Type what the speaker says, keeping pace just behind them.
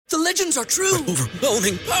The legends are true.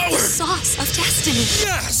 Overwhelming power! The sauce of destiny.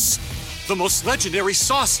 Yes! The most legendary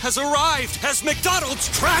sauce has arrived as McDonald's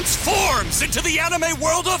transforms into the anime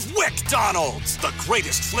world of WickDonald's. The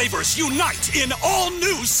greatest flavors unite in all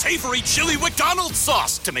new savory chili McDonald's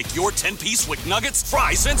sauce to make your 10-piece Wick Nuggets,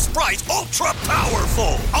 fries, and Sprite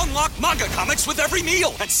ultra-powerful. Unlock manga comics with every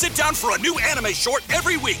meal and sit down for a new anime short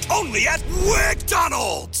every week only at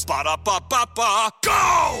WickDonald's. Ba-da-ba-ba-ba,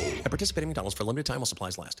 go! At participating McDonald's for a limited time while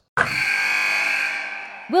supplies last.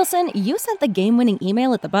 Wilson, you sent the game-winning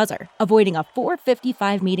email at the buzzer, avoiding a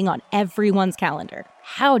 4:55 meeting on everyone's calendar.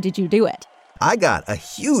 How did you do it? I got a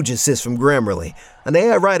huge assist from Grammarly, an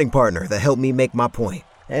AI writing partner that helped me make my point.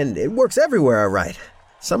 And it works everywhere I write.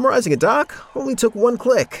 Summarizing a doc only took one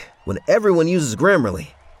click. When everyone uses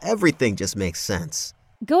Grammarly, everything just makes sense.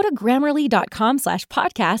 Go to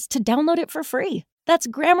Grammarly.com/podcast to download it for free. That's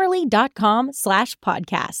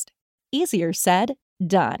Grammarly.com/podcast. Easier said,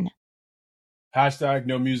 done. Hashtag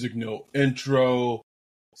no music, no intro.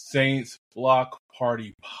 Saints Block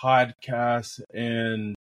Party podcast.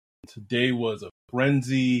 And today was a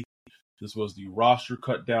frenzy. This was the roster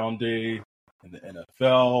cut down day in the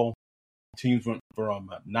NFL. Teams went from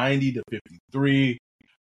 90 to 53.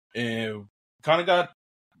 And kind of got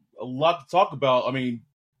a lot to talk about. I mean,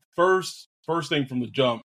 first thing from the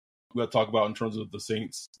jump we got to talk about in terms of the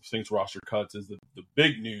Saints roster cuts is the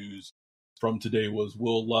big news from today was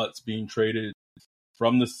Will Lutz being traded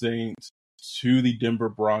from the Saints to the Denver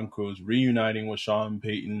Broncos, reuniting with Sean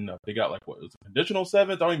Payton. They got like, what, it was a conditional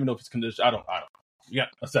 7th? I don't even know if it's conditional. I don't know. Yeah,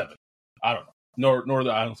 a 7th. I don't know. Nor that,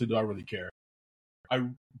 honestly, do I really care.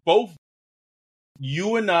 Both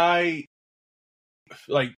you and I,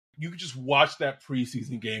 like, you could just watch that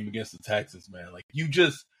preseason game against the Texans, man. Like, you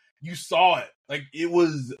saw it. Like, it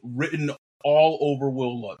was written all over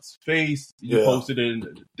Will Lutz's face. You posted it in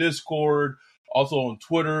the Discord, also on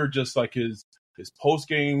Twitter, just like his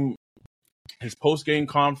post-game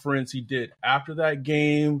conference he did after that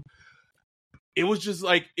game. It was just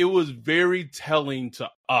like, it was very telling to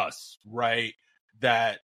us, right,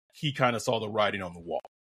 that he kind of saw the writing on the wall.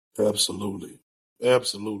 Absolutely. I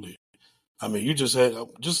mean, you just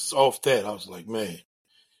off that, I was like, man,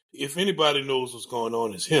 if anybody knows what's going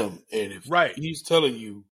on, it's him. And if he's telling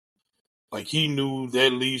you, like, he knew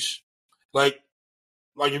that leash, like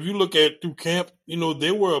if you look at through camp,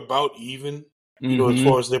 they were about even, as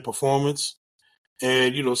far as their performance.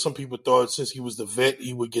 And, some people thought since he was the vet,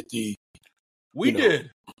 he would get the. We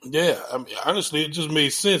did. Yeah. I mean, honestly, it just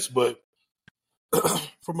made sense. But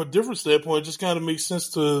from a different standpoint, it just kind of makes sense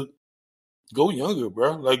to go younger,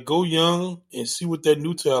 bro. Like, go young and see what that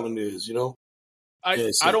new talent is, I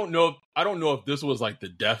don't know if this was like the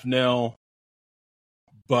death knell,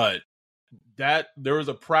 but that there was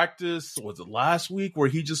a practice, was it last week, where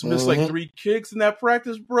he just missed like 3 kicks in that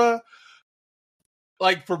practice, bruh?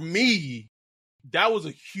 Like, for me, that was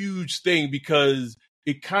a huge thing because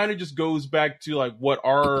it kind of just goes back to like what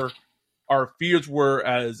our fears were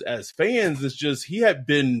as fans. It's just he had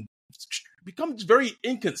become very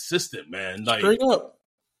inconsistent, man. Like, straight up.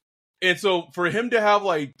 And so for him to have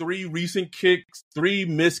like 3 recent kicks, 3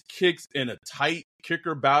 missed kicks in a tight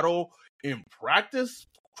kicker battle in practice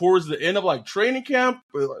towards the end of like training camp,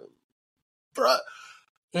 like, bruh.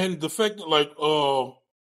 And the fact that like our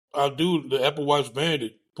dude, the Apple Watch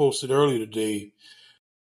Bandit, posted earlier today,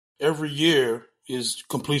 every year his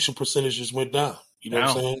completion percentages went down. You know what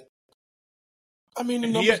I'm saying? I mean, the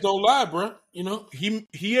numbers don't lie, bro. He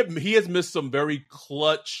has missed some very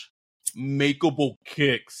clutch, makeable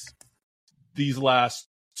kicks these last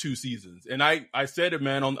 2 seasons. And I said it,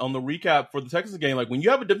 man, on the recap for the Texas game, like, when you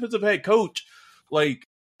have a defensive head coach, like,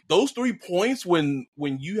 those 3 points, when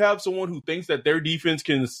you have someone who thinks that their defense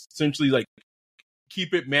can essentially like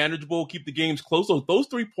keep it manageable, keep the games close, those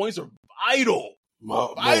 3 points are vital.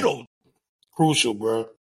 Man. Crucial, bro.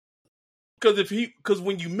 Because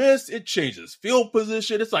when you miss, it changes field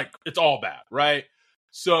position. It's like, it's all bad, right?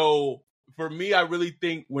 So for me, I really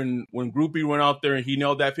think when Groupie went out there and he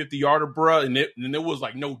nailed that 50-yarder, bruh, and it was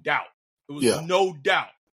like no doubt. It was no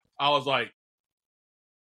doubt. I was like,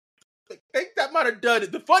 I think that might have done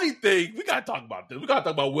it. The funny thing, we gotta talk about this. We gotta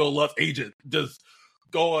talk about Will Lutz's agent just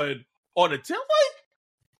going on a tip.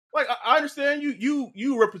 Like I understand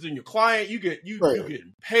you represent your client. You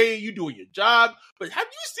getting paid. You doing your job. But have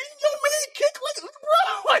you seen your man kick like,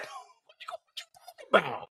 bro? Like, what you talking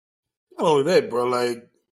about? Not only that, bro. Like,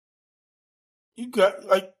 you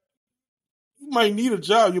might need a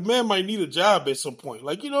job. Your man might need a job at some point.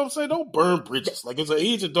 Like, you know what I'm saying? Don't burn bridges. Like, as an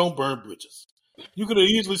agent, don't burn bridges. You could have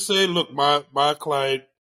easily said, look, my client,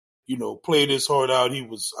 played this hard out. He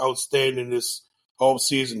was outstanding this all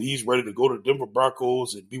season. He's ready to go to Denver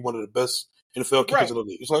Broncos and be one of the best NFL kickers in the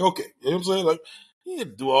league. It's like, okay, you know what I'm saying? Like, he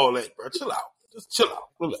didn't do all that, bro. Chill out. Just chill out.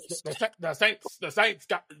 Relax. The Saints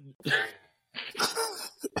got.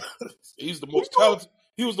 He's the most talented.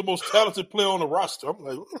 He was the most talented player on the roster. I'm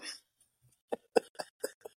like,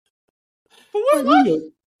 what?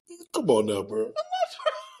 Come on now, bro.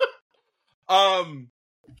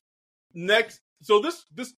 Next, so this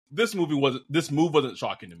move wasn't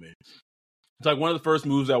shocking to me. It's like one of the first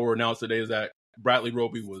moves that were announced today is that Bradley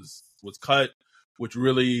Roby was cut, which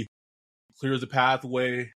really clears the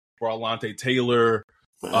pathway for Alontae Taylor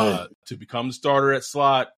to become the starter at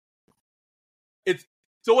slot.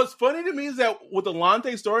 So what's funny to me is that with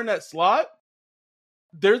Alontae starting at slot,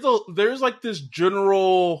 there's like this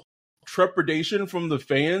general trepidation from the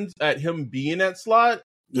fans at him being at slot,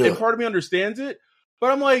 and part of me understands it,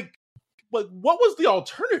 but I'm like, what was the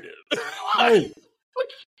alternative? I'm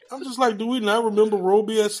just like, do we not remember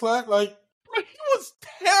Roby at slot? Like, he was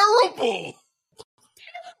terrible.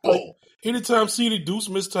 Like, anytime CD Deuce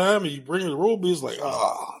miss time and you bring in Roby, it's like,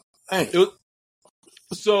 dang.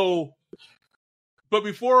 But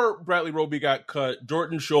before Bradley Roby got cut,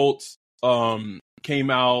 Jordan Schultz came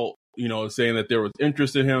out, saying that there was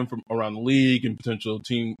interest in him from around the league and potential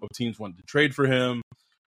teams wanted to trade for him.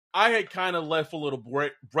 I had kind of left a little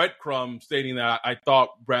breadcrumb stating that I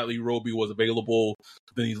thought Bradley Roby was available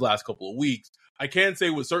in these last couple of weeks. I can't say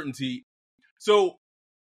with certainty. So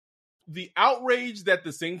the outrage that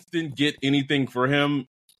the Saints didn't get anything for him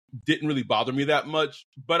didn't really bother me that much.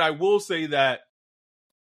 But I will say that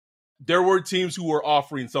there were teams who were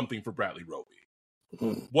offering something for Bradley Roby.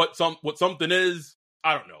 What something is,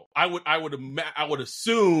 I don't know. I would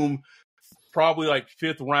assume probably like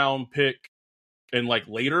 5th round pick and like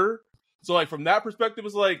later. So like from that perspective,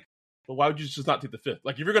 it's like, well, why would you just not take the 5th?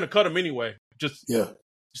 Like if you're gonna cut him anyway, just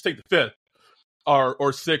take the 5th or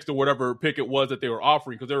 6th or whatever pick it was that they were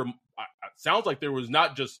offering, because it sounds like there was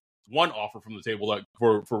not just one offer from the table like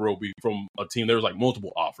for Roby from a team. There was like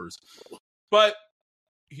multiple offers, but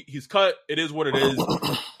he's cut. It is what it is.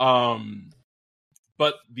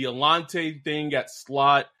 But the Alontae thing at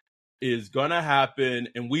slot is gonna happen,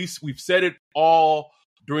 and we've said it all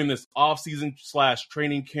during this offseason /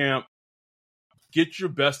 training camp. Get your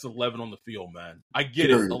best 11 on the field, man. I get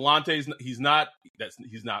it. Alontae's he's not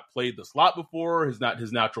played the slot before. He's not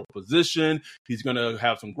his natural position. He's gonna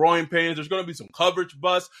have some growing pains. There's gonna be some coverage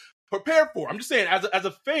busts. Prepare for it. I'm just saying, as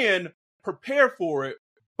a fan, prepare for it.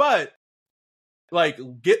 But like,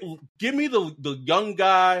 give me the young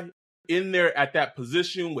guy in there at that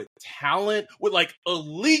position with talent, with like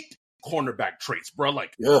elite cornerback traits, bro.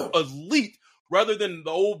 Like elite, rather than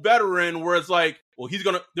the old veteran where it's like, well, there's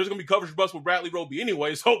gonna be coverage bust with Bradley Roby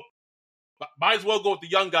anyway, so might as well go with the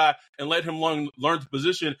young guy and let him learn the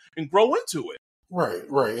position and grow into it. Right.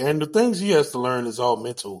 And the things he has to learn is all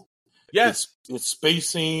mental. Yes, it's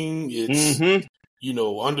spacing. It's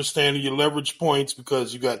understanding your leverage points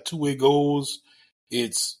because you got two-way goals.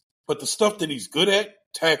 But the stuff that he's good at,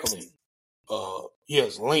 tackling. He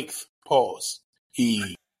has length, pause.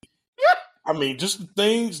 Just the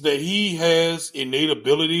things that he has innate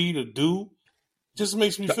ability to do just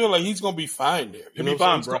makes me feel like he's going to be fine there. He's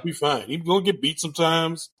going to be fine. He's going to get beat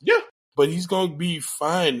sometimes. Yeah. But he's going to be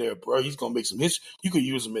fine there, bro. He's going to make some hits. You could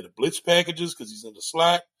use him in the blitz packages because he's in the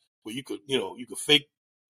slot where you could fake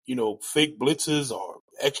blitzes or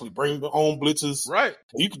actually bring home blitzes. Right.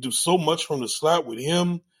 You could do so much from the slot with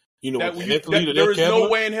him. There is no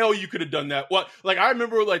way in hell you could have done that. What? Like I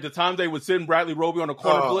remember, like the times they would send Bradley Roby on a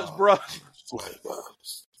corner blitz, bro.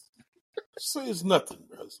 It's nothing,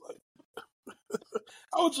 bro. It's like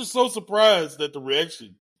I was just so surprised at the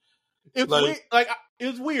reaction. It was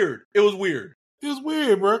weird. It was weird. It was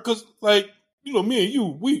weird, bro. Because me and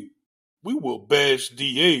you, we will bash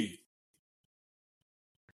DA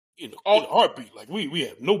in a heartbeat. Like we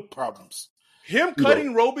have no problems. Him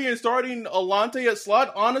cutting Roby and starting Alontae at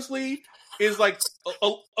slot, honestly, is like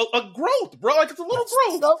a growth, bro. Like it's a little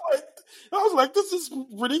growth. I was like, this is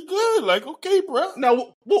pretty good. Like, okay, bro.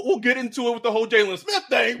 Now we'll get into it with the whole Jalen Smith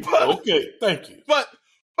thing. But, okay, thank you. But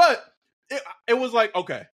it was like,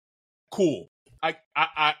 okay, cool. I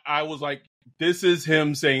was like, this is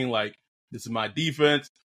him saying like, this is my defense.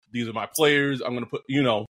 These are my players. I'm gonna put.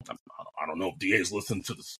 I don't know if DA's listening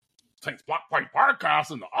to this. Saints Block Party podcast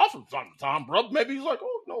in the office on the time, bro. Maybe he's like,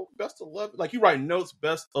 oh no, best 11. Like he writing notes,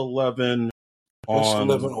 best 11 on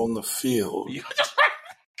the field.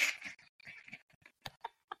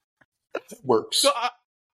 That works.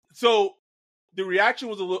 So the reaction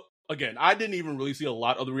was a little. Again, I didn't even really see a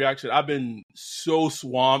lot of the reaction. I've been so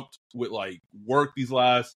swamped with like work these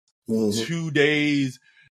last 2 days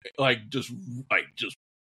just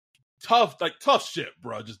tough shit,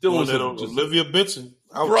 bro. Just dealing with that on Olivia Benson,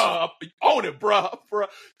 bro. Own it, bro.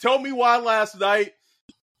 Tell me why last night,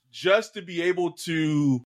 just to be able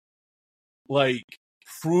to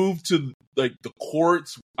prove to the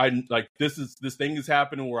courts, this thing is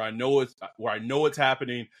happening where I know it's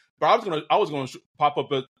happening. But I was gonna pop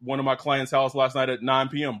up at one of my clients' house last night at 9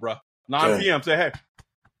 p.m., bro. 9 p.m. Say, hey,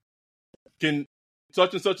 can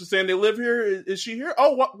such and such is saying they live here? Is she here?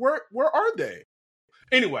 Oh, what? Where are they?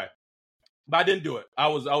 Anyway, but I didn't do it. I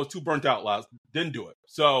was too burnt out last. Didn't do it.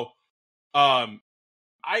 So, I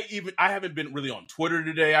haven't been really on Twitter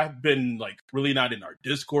today. I've been really not in our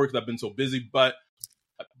Discord because I've been so busy. But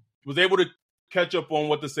I was able to catch up on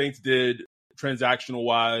what the Saints did transactional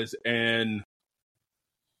wise, and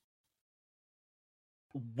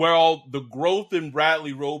the growth in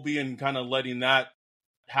Bradley Roby and kind of letting that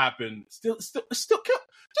happen still just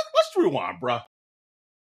let's rewind, bro.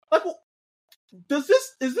 Is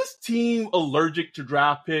this team allergic to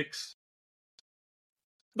draft picks?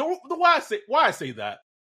 Why I say that,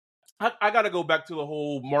 I got to go back to the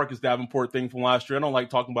whole Marcus Davenport thing from last year. I don't like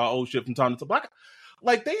talking about old shit from time to time.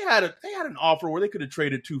 They had an offer where they could have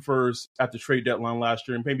traded 2 firsts at the trade deadline last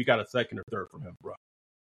year and maybe got a second or third from him, bro.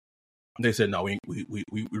 And they said no, we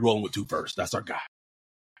rolling with 2 firsts. That's our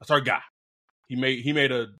guy. He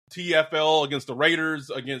made a TFL against the Raiders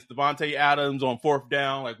against Devontae Adams on 4th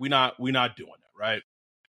down. We not doing that, right?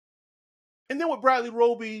 And then with Bradley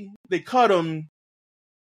Roby, they cut him.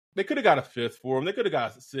 They could have got a 5th for him. They could have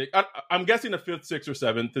got a 6th. I'm guessing a 5th, 6th, or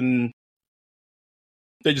 7th, and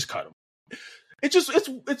they just cut him.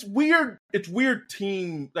 It's weird. It's weird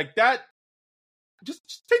team like that. Just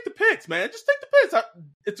take the picks, man. Just take the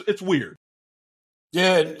picks. It's weird.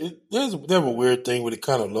 Yeah, they have a weird thing where they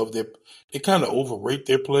kind of overrate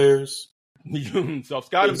their players.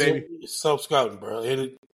 Self-scouting, baby. Self-scouting, bro.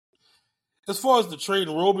 And as far as the trade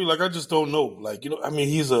and Roby, I just don't know.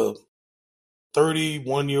 He's a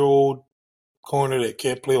 31-year-old corner that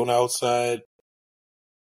can't play on the outside.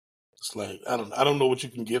 It's I don't know what you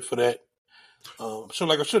can get for that. I'm sure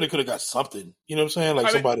they could have got something. You know what I'm saying?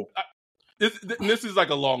 Somebody. This is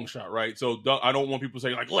a long shot, right? So I don't want people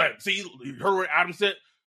saying let's see, you heard what Adam said.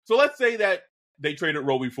 So let's say that they traded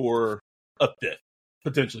Roby for a 5th,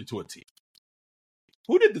 potentially to a team.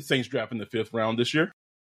 Who did the Saints draft in the 5th round this year?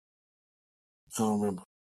 I don't remember.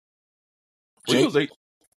 Jake was 8.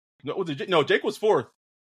 No, Jake was 4th.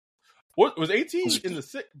 What was 18 in the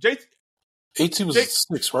 6th? 18 was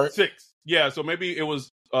 6, right? 6. Yeah, so maybe it was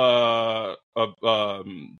the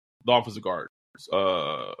offensive guard.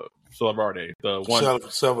 Salavarde, the one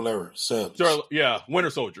Winter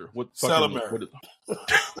Soldier with Salami.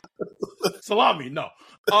 No,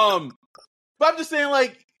 but I'm just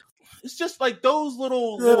saying, it's just those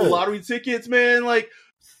little lottery tickets, man. And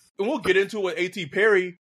we'll get into it with A.T. Perry.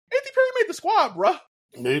 A.T. Perry made the squad, bro.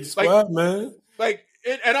 Made the squad, man.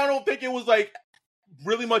 And I don't think it was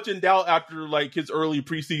really much in doubt after his early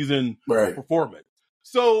preseason performance.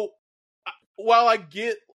 So while I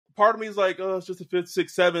get. Part of me is it's just a 5th,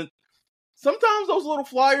 6th, 7th. Sometimes those little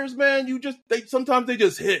flyers, man, sometimes they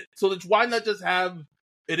just hit. So why not just have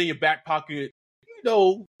it in your back pocket? You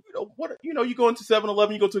go into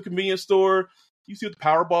 7-Eleven, you go to a convenience store, you see what the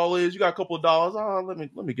Powerball is. You got a couple of dollars. Oh, let me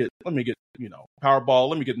get Powerball.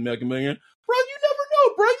 Let me get the Mega Million, bro. You never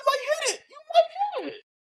know, bro. You might hit it.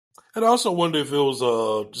 And I also wonder if it was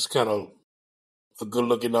just kind of a good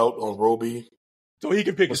looking out on Roby. So he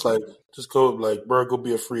can pick it's just go bro, go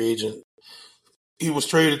be a free agent. He was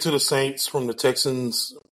traded to the Saints from the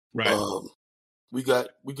Texans. Right. We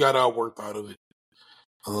got our worth out of it.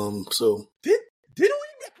 So didn't we?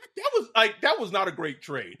 That was not a great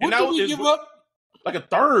trade. What did we give up? A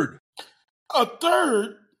third. A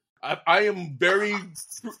third. I am very.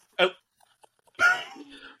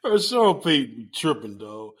 Sean Payton tripping,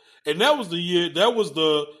 though, and that was the year. That was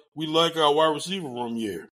we like our wide receiver room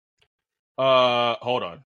year. Hold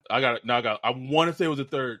on. I want to say it was a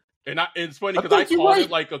third, and it's funny because I called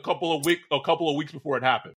it a couple of weeks before it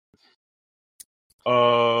happened.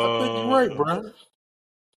 I think you're right, bro.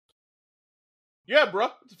 Yeah, bro.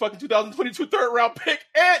 It's a fucking 2022 third round pick,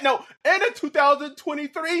 and a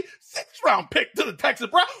 2023 6th round pick to the Texans,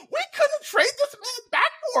 bro. We couldn't trade this man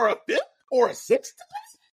back for a 5th or a 6th.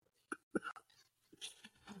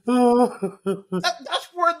 That's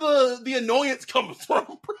where the annoyance comes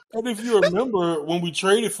from. And if you remember, when we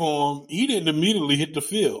traded for him, he didn't immediately hit the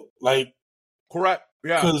field. Correct.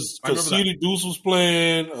 Yeah. Because C.D. Deuce was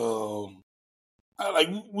playing.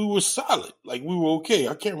 We were solid. We were okay.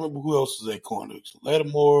 I can't remember who else was at corner.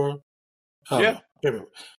 Lattimore. I can't remember.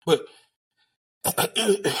 But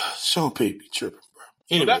Sean Payton be tripping, bro.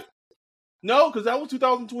 Anyway. No, because that was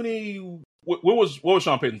 2020. What was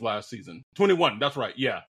Sean Payton's last season? 21. That's right.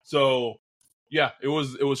 Yeah. So, yeah, it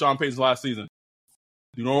was Sean Payton's last season.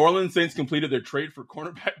 The New Orleans Saints completed their trade for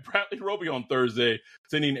cornerback Bradley Roby on Thursday,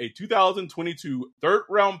 sending a 2022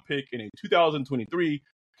 third-round pick and a 2023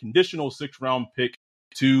 conditional sixth-round pick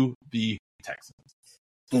to the Texans.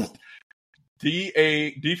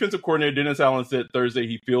 Defensive coordinator Dennis Allen said Thursday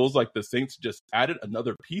he feels like the Saints just added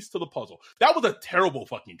another piece to the puzzle. That was a terrible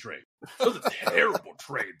fucking trade. That was a terrible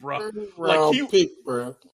trade, bro.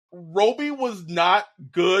 Roby was not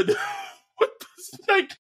good.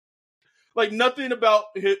 like nothing about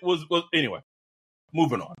it was anyway.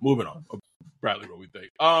 Moving on. Bradley Roby thing.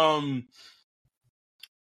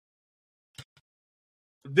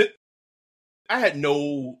 I had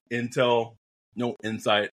no intel, no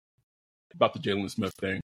insight about the Jalen Smith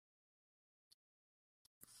thing.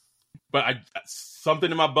 But something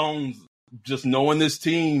in my bones, just knowing this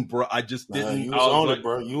team, bro, I just didn't. You was on it,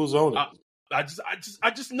 bro. You was on it. I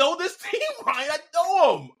just know this team, Ryan. I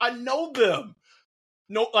know them. I know them.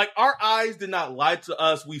 No, like our eyes did not lie to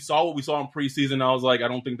us. We saw what we saw in preseason. I was like,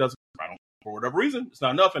 for whatever reason, it's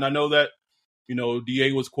not enough. And I know that,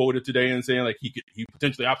 DA was quoted today and saying like he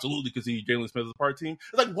potentially absolutely could see Jalen Smith as a part of the team.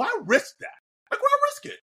 It's like, why risk that? Like, why risk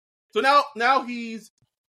it? So now he's,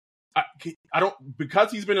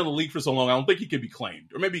 because he's been in the league for so long, I don't think he can be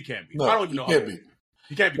claimed. Or maybe he can be. No, I don't even know.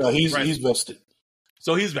 He can't be claimed. He's vested.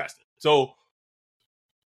 So he's vested. So,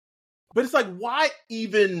 but it's like, why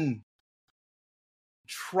even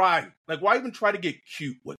try? Like, why even try to get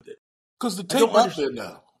cute with it? Because the tape out there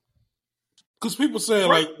now. Because people saying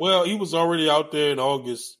like, well, he was already out there in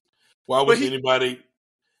August. Why was anybody?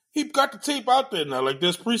 He got the tape out there now. Like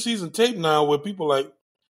there's preseason tape now where people like,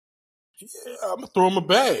 yeah, I'm gonna throw him a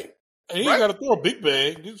bag. And he ain't got to throw a big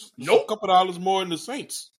bag. Just a couple dollars more in the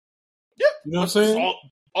Saints. Yeah, you know what I'm saying?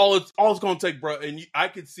 All it's gonna take, bro. And I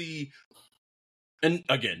could see, and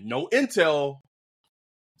again, no intel.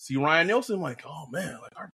 See Ryan Nielsen, like, oh man,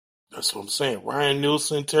 like that's what I'm saying. Ryan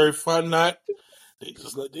Nielsen, Terry Fontenot, they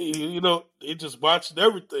just watching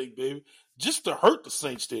everything, baby, just to hurt the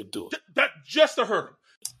Saints. They're doing that just to hurt them,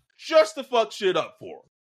 just to fuck shit up for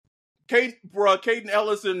them. Caden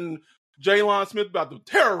Ellis and Jalen Smith about to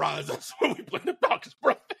terrorize us when we play the Falcons,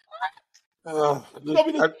 bro.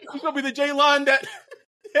 It's gonna be the J-line that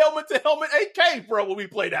helmet to helmet AK, bro, when we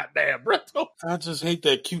play that damn, bro. I just hate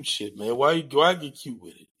that cute shit, man. Why get cute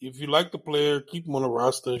with it? If you like the player, keep him on the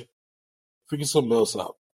roster. Figure something else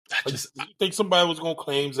out. You think somebody was gonna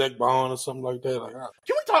claim Zach Bond or something like that? Like, can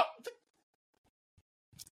we talk?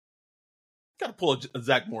 Gotta pull a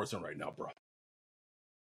Zach Morrison right now, bro.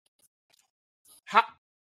 How?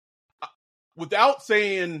 Without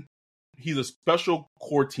saying he's a special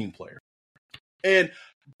core team player. And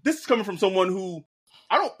this is coming from someone who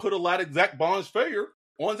I don't put a lot of Zach Bond's failure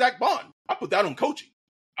on Zach Bond. I put that on coaching.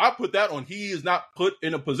 I put that on he is not put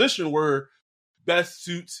in a position where best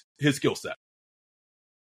suits his skill set.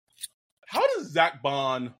 How does Zach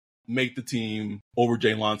Bond make the team over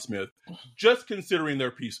Jalen Smith, just considering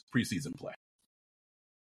their preseason play?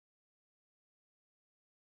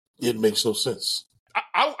 It makes no sense.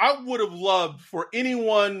 I would have loved for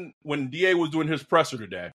anyone, when DA was doing his presser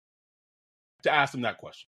today, to ask him that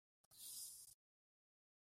question.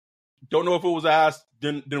 Don't know if it was asked,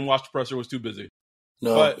 didn't watch the presser, was too busy.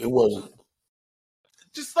 No, but it wasn't.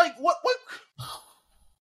 Just like, what?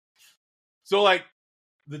 So, like,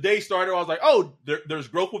 the day started, I was like, oh, there's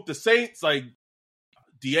growth with the Saints. Like,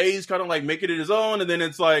 DA's kind of like making it his own. And then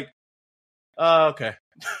it's like, okay,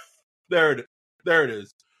 there it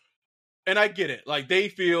is. And I get it. Like, they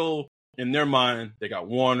feel in their mind, they got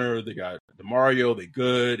Warner, they got DeMario, they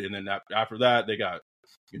good. And then after that, they got,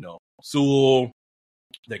 Sewell,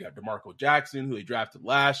 they got DeMarco Jackson, who they drafted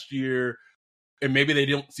last year. And maybe they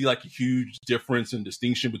don't see like a huge difference in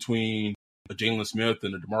distinction between a Jalen Smith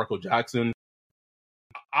and a DeMarco Jackson.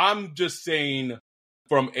 I'm just saying,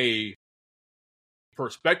 from a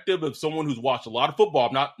perspective of someone who's watched a lot of football,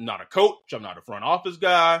 I'm not a coach, I'm not a front office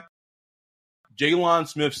guy. Jalen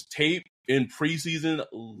Smith's tape in preseason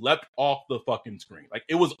leapt off the fucking screen. Like,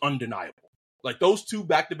 it was undeniable. Like, those two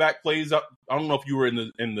back-to-back plays, I don't know if you were in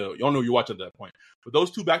the you don't know you watched at that point, but those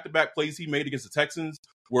two back-to-back plays he made against the Texans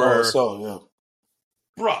were,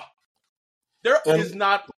 bruh, there is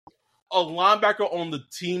not a linebacker on the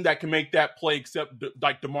team that can make that play except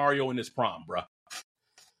like DeMario in his prime, bruh.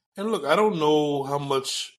 And look, I don't know how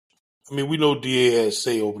much, we know DA has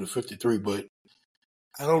say over the 53, but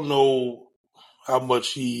I don't know how much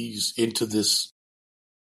he's into this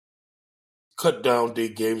cut down day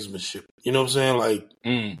gamesmanship. You know what I'm saying? Like,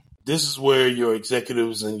 this is where your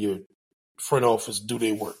executives and your front office do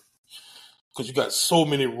their work. Because you got so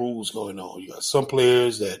many rules going on. You got some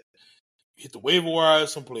players that hit the waiver wire,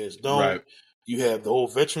 some players don't. Right. You have the whole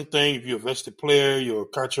veteran thing. If you're a vested player, your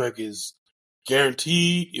contract is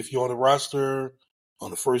guaranteed if you're on the roster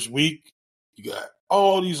on the first week. You got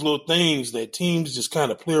all these little things that teams just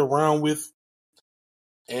kind of play around with.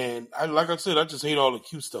 And like I said, I just hate all the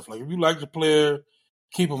cute stuff. Like, if you like the player,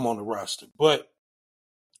 keep him on the roster. But,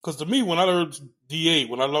 because to me, when I heard DA,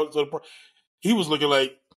 when I looked at he was looking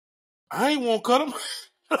like, I ain't want to cut him.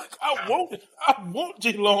 Like, I want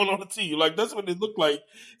J. Long on the team. Like, that's what it looked like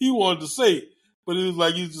he wanted to say. But it was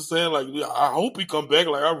like he's just saying, like, I hope he come back.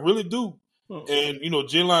 Like, I really do. Oh. And,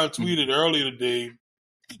 J. Long tweeted earlier today.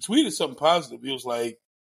 He tweeted something positive. He was like,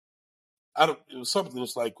 it was something that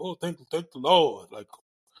was like, oh, thank the Lord.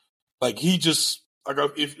 Like he just,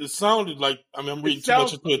 if it sounded like, I'm reading too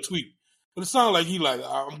much into a tweet. But it sounded like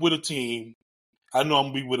I'm with a team. I know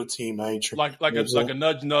I'm going to be with a team. I ain't tripping. Like a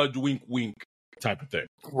nudge, nudge, wink, wink type of thing.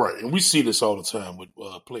 Right. And we see this all the time with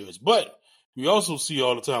players. But we also see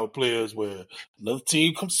all the time with players where another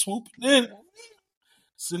team comes swooping in.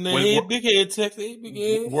 Sitting there, big head, Texas, big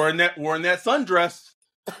head. Wearing that sundress.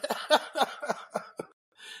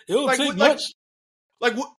 It don't take much.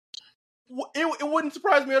 It wouldn't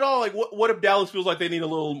surprise me at all. Like, what if Dallas feels like they need a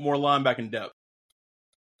little more linebacking depth?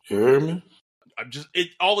 You hear me?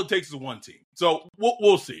 All it takes is one team. So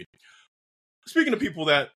we'll see. Speaking of people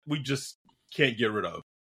that we just can't get rid of.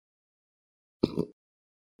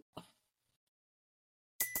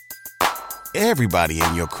 Everybody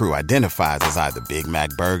in your crew identifies as either Big Mac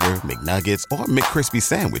Burger, McNuggets, or McCrispy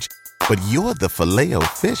Sandwich. But you're the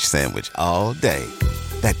Filet-O-Fish Sandwich all day.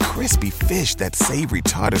 That crispy fish, that savory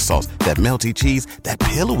tartar sauce, that melty cheese, that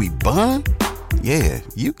pillowy bun. Yeah,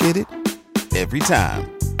 you get it. Every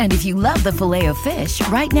time. And if you love the Filet-O-Fish,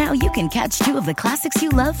 right now you can catch two of the classics you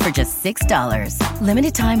love for just $6.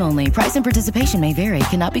 Limited time only. Price and participation may vary.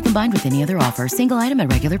 Cannot be combined with any other offer. Single item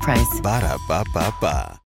at regular price.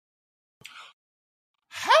 Ba-da-ba-ba-ba.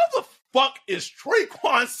 How the fuck is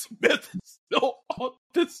Traquan Smith still on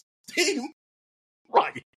this team?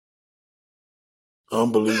 Right.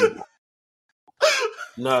 Unbelievable.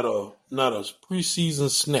 Not a preseason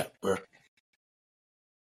snap, bro.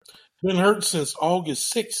 Been hurt since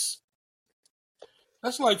August 6th.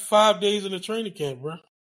 That's like 5 days in the training camp, bro.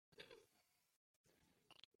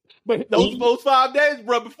 But those 5 days,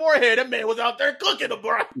 bro, beforehand, that man was out there cooking them,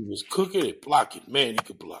 bro. He was cooking and blocking. Man, he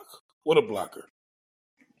could block. What a blocker.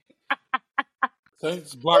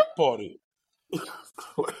 Thanks, block party. The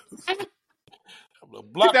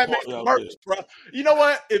block party out merch, bro. You know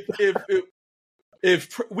what?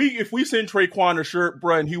 If we send Traquan a shirt,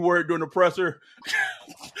 bro, and he wore it during the presser,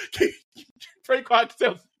 Traquan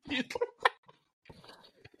tells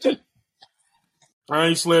I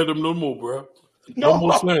ain't slandered him no more, bro. No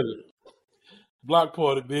more slander. Block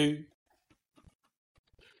party, baby.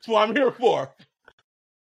 That's what I'm here for.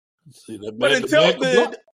 See, that but until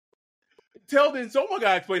then, someone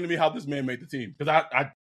got to explain to me how this man made the team, because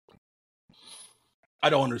I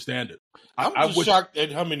don't understand it. I'm shocked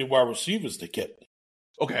at how many wide receivers they kept.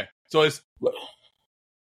 Okay, so it's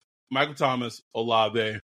Michael Thomas,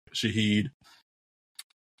 Olave, Shaheed,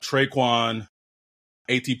 Traquan,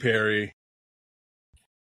 A.T. Perry,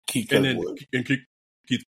 Keith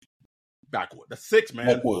Backwood. That's 6, man.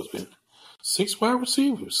 Backwood, man. 6 wide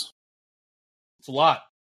receivers. It's a lot.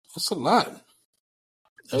 That's a lot.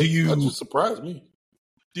 That just surprised me.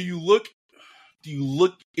 Do you look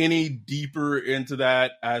any deeper into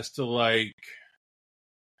that as to like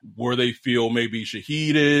where they feel maybe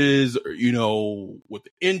Shaheed is, or, with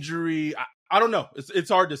the injury? I don't know. It's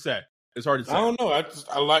hard to say. It's hard to say. I don't know. I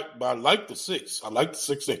like the 6. I like the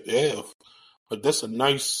 6 that they have. But that's a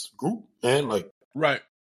nice group, man. Like, right.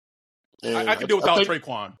 I can do without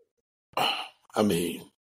Traquan. I mean,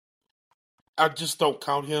 I just don't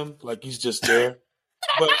count him. Like, he's just there.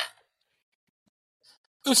 But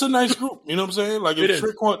it's a nice group. You know what I'm saying? Like, if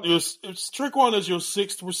Traquan is your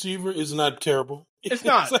 6th receiver, is not terrible. It's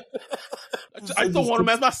not. I still want him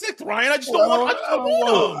as my 6th, Ryan. I just don't want him.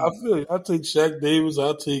 I feel you. I'll take Shaq Davis.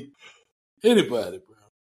 I'll take anybody, bro.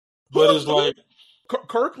 But it's like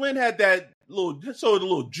Kirkland had that little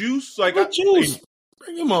juice. Like, juice.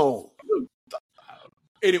 Bring him on.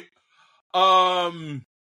 Anyway, I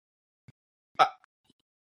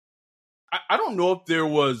don't know if there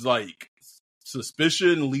was like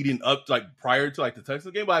suspicion leading up to, like, prior to like the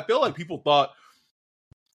Texas game, but I feel like people thought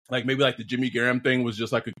like maybe like the Jimmy Graham thing was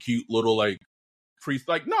just like a cute little like priest.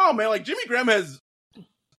 Like, no, man, like Jimmy Graham has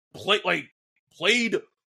played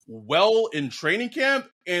well in training camp,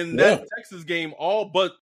 and that Texas game all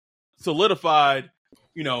but solidified,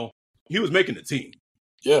 he was making the team.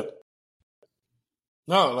 Yeah.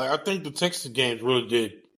 No, like I think the Texas games really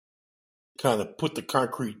did kind of put the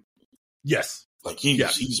concrete. Yes. Like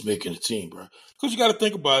he's making the team, bro. Because you got to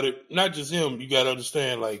think about it. Not just him. You got to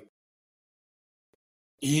understand, like,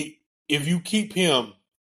 if you keep him,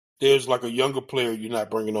 there's like a younger player you're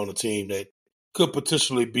not bringing on the team that could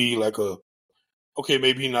potentially be like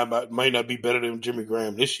maybe he might not be better than Jimmy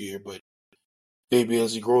Graham this year, but maybe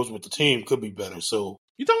as he grows with the team, could be better. So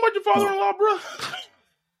you talking about your father-in-law, bro?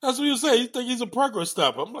 That's what you say. You think he's a progress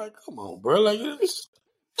stopper? I'm like, come on, bro. Like,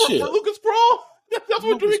 for Lucas Kroll? That's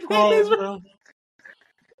what Jimmy Graham is, bro.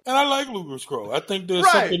 And I like Lucas Kroll. I think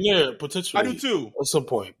there's something there potentially. I do too. At some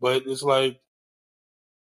point, but it's like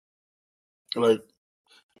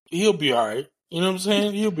he'll be all right. You know what I'm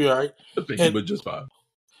saying? He'll be all right. I think he'll be just fine.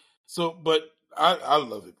 So, but I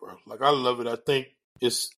love it, bro. Like, I love it. I think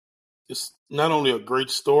it's not only a great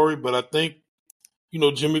story, but I think,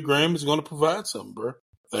 Jimmy Graham is going to provide something, bro.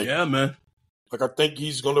 Like, yeah, man. Like, I think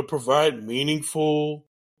he's going to provide meaningful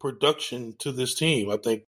production to this team. I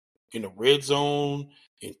think in the red zone,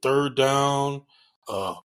 in third down,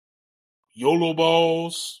 YOLO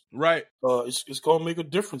balls. Right. It's going to make a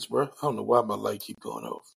difference, bro. I don't know why my light keep going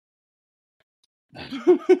off.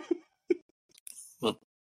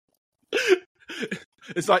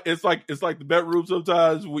 It's like the bedroom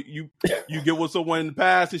sometimes. You get with someone in the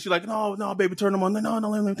past, and she's like, "No, baby, turn them on. No,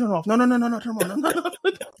 let me turn them off. No, turn them on. No.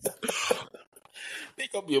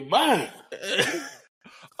 Make up your mind."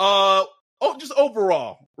 Just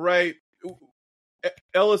overall, right?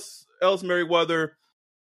 Ellis Merriweather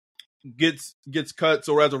gets cut.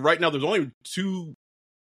 So as of right now, there's only two.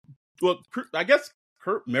 Well, I guess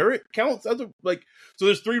Kurt Merritt counts as so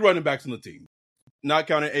there's 3 running backs on the team, not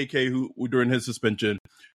counting AK who during his suspension.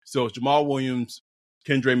 So it's Jamal Williams,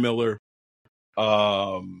 Kendre Miller,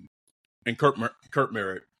 and Kurt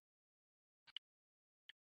Merritt.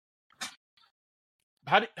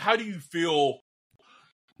 How do you feel?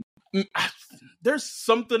 There's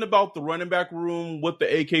something about the running back room with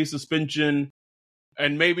the AK suspension,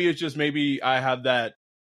 and maybe it's just I have that.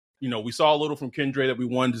 We saw a little from Kendre that we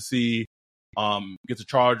wanted to see. Get the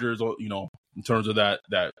Chargers, in terms of that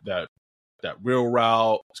real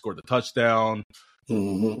route, scored the touchdown.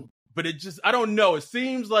 Mm-hmm. But it just, I don't know. It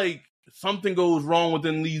seems like something goes wrong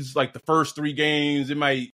within these, the first 3 games. It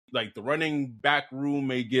might, the running back room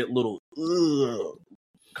may get a little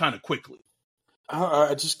kind of quickly.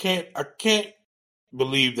 I just can't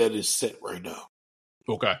believe that it's set right now.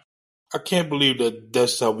 Okay. I can't believe that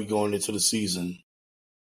that's how we going into the season.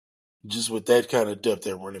 Just with that kind of depth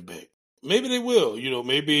at running back. Maybe they will,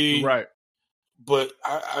 maybe. Right. But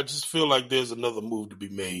I just feel like there's another move to be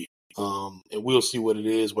made. And we'll see what it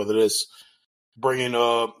is, whether that's bringing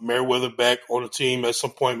Merriweather back on the team at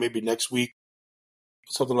some point, maybe next week,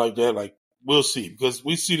 something like that. We'll see. Because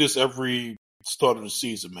we see this every start of the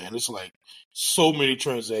season, man. It's so many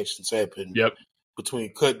transactions happen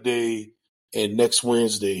between cut day and next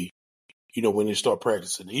Wednesday, when they start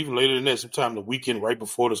practicing. Even later than that, sometime the weekend right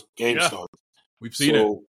before the game starts. We've seen it.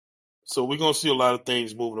 So we're going to see a lot of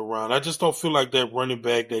things moving around. I just don't feel like that running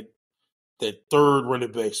back, that third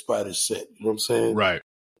running back spot is set. You know what I'm saying? Right.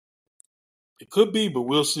 It could be, but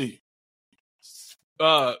we'll see.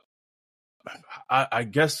 I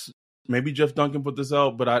guess maybe Jeff Duncan put this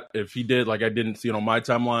out, but if he did, I didn't see it on my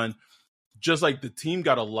timeline. Just the team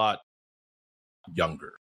got a lot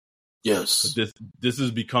younger. Yes. This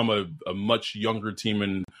has become a much younger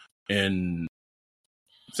team in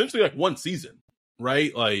essentially one season,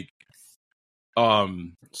 right?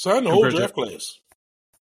 Signed the whole draft class.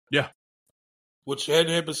 Yeah. Which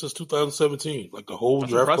hadn't happened since 2017. The whole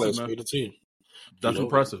draft class made the team. That's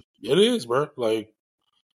impressive. It is, bro.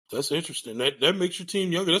 That's interesting. That makes your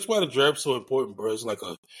team younger. That's why the draft's so important, bro. It's like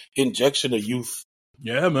a injection of youth.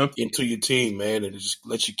 Yeah, man. Into your team, man, and it just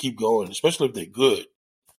lets you keep going, especially if they're good.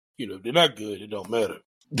 If they're not good, it don't matter.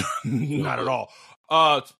 Not at all.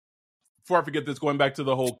 Before I forget this, going back to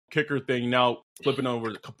the whole kicker thing, now flipping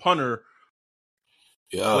over to punter.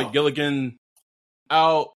 Yeah. Blake Gilligan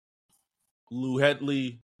out. Lou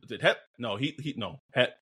Headley. Is it No, Headley.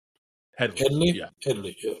 Headley? Yeah.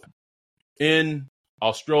 Headley, yeah. In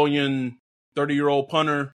Australian 30-year-old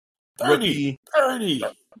punter. 30.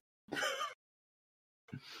 I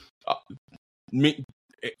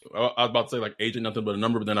was about to say age ain't nothing but a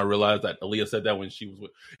number, but then I realized that Aaliyah said that when she was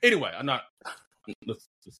with. Anyway, I'm not. Let's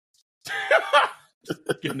just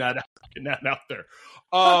getting that out there.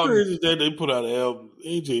 How crazy is that they put out an album?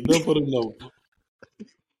 AJ, don't put a note.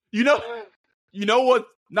 You know what's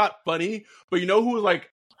not funny, but who was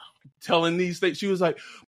telling these things? She was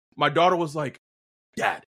my daughter was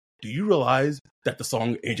Dad, do you realize that the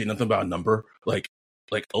song Ain't Nothing About a Number, like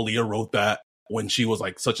Aaliyah wrote that when she was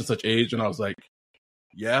like such and such age? And I was like,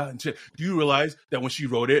 yeah. And do you realize that when she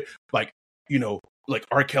wrote it, like, you know, like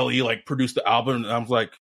R. Kelly like produced the album? And I was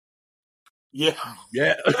like, yeah.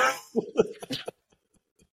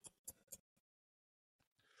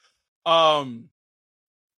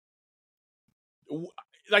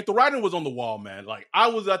 Like the writing was on the wall, man. Like I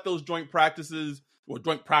was at those joint practice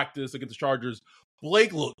against the Chargers.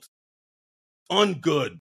 Blake looked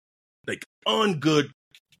ungood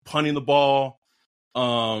punting the ball.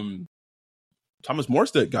 Thomas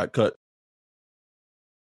Morstead got cut.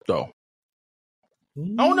 So I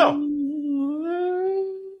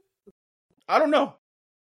don't know.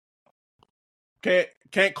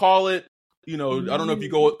 Can't call it. You know, I don't know if you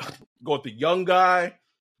go with the young guy,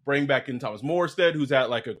 bring back in Thomas Morstead, who's had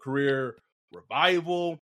like a career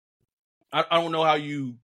revival. I don't know how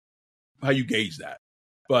you gauge that,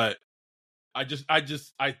 but I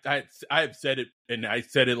have said it, and I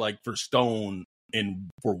said it like for Stone and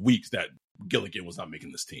for weeks that Gilligan was not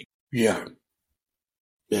making this team. Yeah.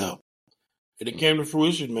 And it came to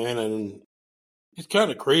fruition, man, and it's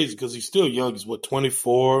kind of crazy because he's still young. He's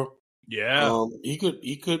 24. Yeah. He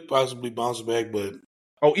could possibly bounce back, but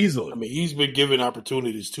easily. I mean, he's been given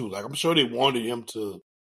opportunities too. Like I'm sure they wanted him to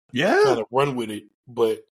kind of run with it,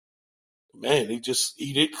 but man, he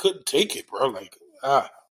couldn't take it, bro. Like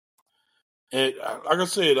and like I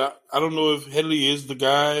said, I don't know if Headley is the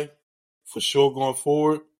guy for sure going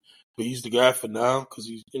forward, but he's the guy for now because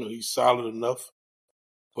he's solid enough.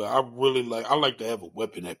 But I like to have a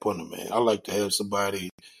weapon at punter, man. I like to have somebody,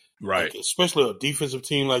 right? Like, especially a defensive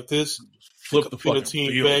team like this, flip the fucking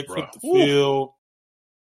team field, back, bro. flip the field,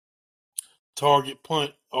 target,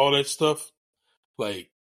 punt, all that stuff. Like,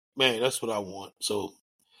 man, that's what I want. So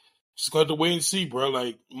just got to wait and see, bro.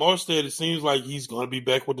 Like Marstead, it seems like he's going to be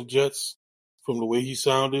back with the Jets from the way he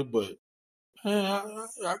sounded, but man, I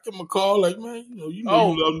give him a call. Like, man, you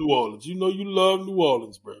love New Orleans. You know you love New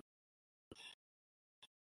Orleans, bro.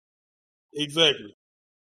 Exactly.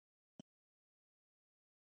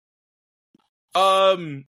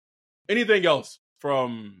 Anything else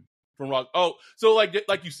from Rock? Oh, so like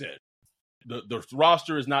you said, the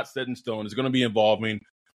roster is not set in stone. It's going to be evolving.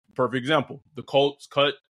 Perfect example: the Colts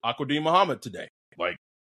cut Akwadim Muhammad today. Like,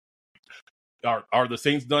 are the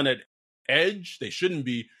Saints done at edge? They shouldn't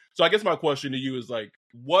be. So I guess my question to you is like,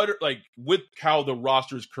 with how the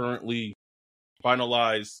roster is currently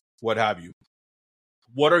finalized, what have you?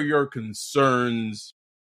 What are your concerns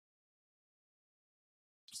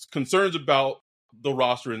about the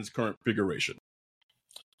roster in its current configuration?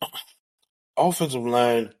 Offensive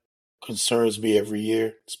line concerns me every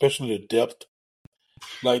year, especially the depth.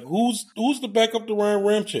 Like, who's the backup to Ryan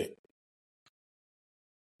Ramczyk?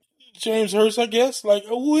 James Hurst, I guess. Like,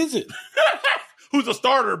 who is it? Who's the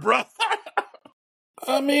starter, bro?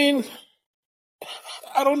 I mean,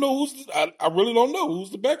 I don't know I really don't know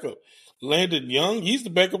who's the backup. Landon Young, he's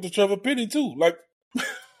the backup to Trevor Penny too. Like,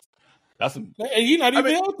 and he's not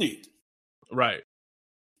even healthy, right?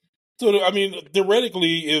 So I mean,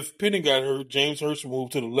 theoretically, if Penny got hurt, James Hurst would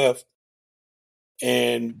move to the left,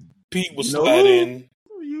 and Pete would slide in.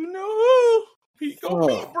 You know who? Pete go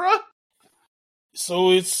Pete, bro.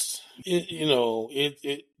 So that's a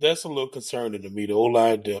little concerning to me. The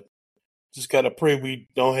O-line depth. Just gotta pray we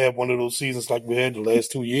don't have one of those seasons like we had the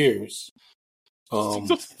last 2 years.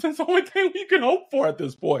 That's the only thing we can hope for at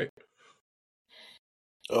this point.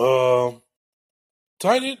 Tight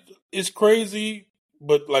end is crazy,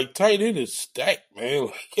 but like tight end is stacked, man.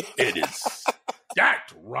 It is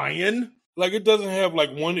stacked, Ryan. Like it doesn't have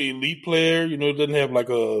like one elite player, it doesn't have like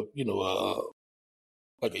like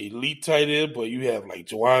an elite tight end, but you have like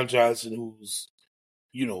Juwan Johnson, who's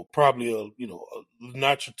probably a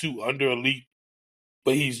notch or two under elite,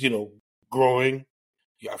 but he's growing.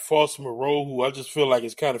 You got Foster Moreau, who I just feel like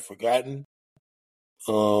is kind of forgotten.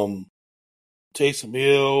 Taysom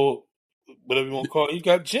Hill, whatever you want to call it. You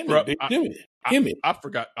got Jimmy, bro, Jimmy. I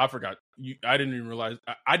forgot. I didn't even realize.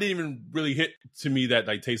 I didn't even really hit to me that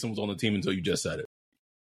like Taysom was on the team until you just said it.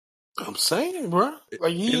 I'm saying, bro,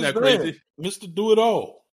 like he Isn't is that crazy? Mr. Do It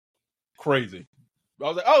All. Crazy. I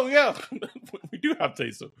was like, oh yeah, we do have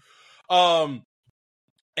Taysom.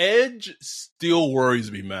 Edge still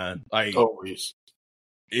worries me, man. Like, always.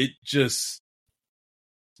 It just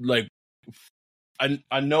like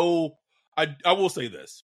I know I will say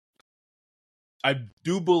this. I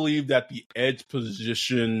do believe that the edge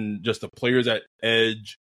position, just the players at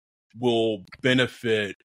edge, will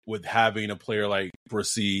benefit with having a player like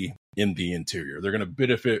Brissy in the interior. They're going to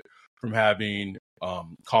benefit from having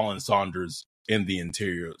Colin Saunders in the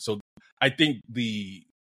interior. So I think the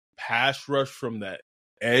pass rush from that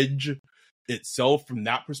edge itself, from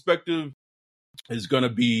that perspective, is gonna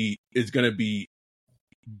be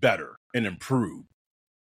better and improved.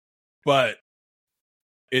 But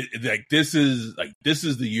this is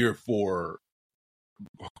the year for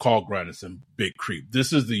Carl Granderson, Big Creep.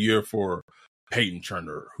 This is the year for Peyton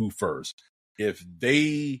Turner, who first. If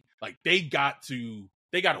they got to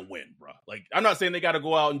win, bro. Like, I'm not saying they got to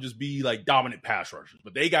go out and just be like dominant pass rushers,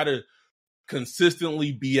 but they got to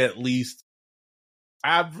consistently be at least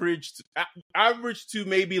average to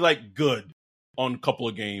maybe like good on a couple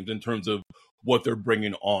of games in terms of what they're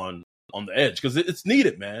bringing on the edge, because it's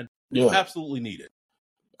needed, man. It's absolutely needed.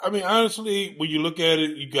 I mean, honestly, when you look at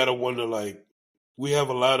it, you got to wonder, like, we have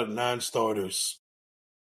a lot of non-starters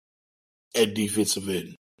at defensive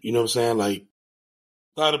end. You know what I'm saying? Like,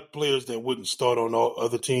 a lot of players that wouldn't start on all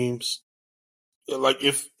other teams. Like,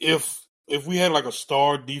 if we had like a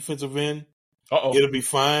star defensive end, it'll be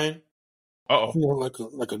fine. You know,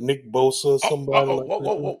 like a Nick Bosa or somebody like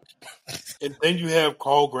that. And then you have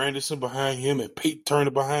Carl Granderson behind him and Peyton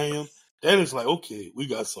Turner behind him. That is like, okay, we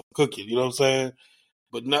got some cooking. You know what I'm saying?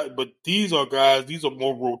 But these are guys. These are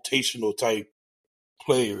more rotational type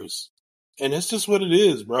players, and that's just what it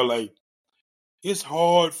is, bro. Like, it's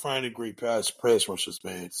hard finding great pass rushers,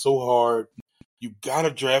 man. It's so hard. You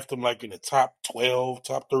gotta draft them like in the top 12,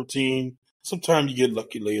 top 13. Sometimes you get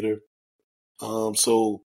lucky later.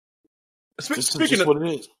 So this is just what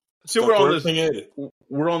it is. So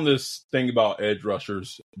we're on this thing about edge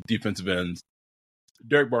rushers, defensive ends.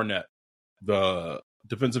 Derek Barnett, the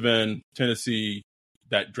defensive end, Tennessee,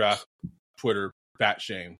 that draft Twitter fat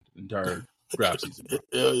shamed the entire draft season.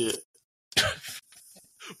 Hell yeah.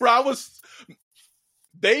 Bro,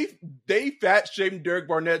 they fat shamed Derek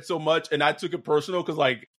Barnett so much, and I took it personal because,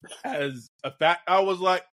 like, as a fact, I was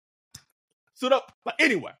like, stood up. But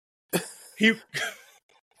anyway, his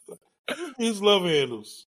love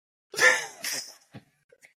handles. This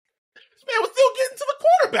man was still getting to the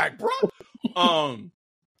quarterback, bro.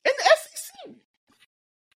 In the SEC.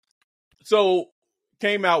 So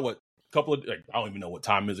came out I don't even know what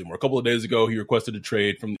time is anymore. A couple of days ago, he requested a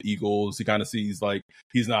trade from the Eagles. He kind of sees like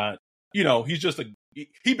he's not, he's just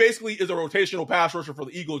he basically is a rotational pass rusher for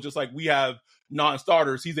the Eagles, just like we have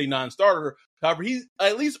non-starters. He's a non-starter. However, he's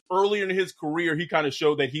at least earlier in his career, he kind of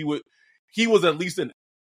showed that he was at least an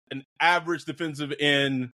average defensive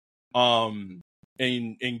end, and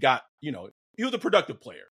got, he was a productive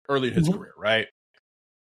player early in his career, right?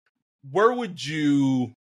 Where would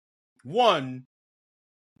you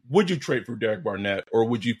trade for Derek Barnett, or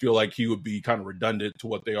would you feel like he would be kind of redundant to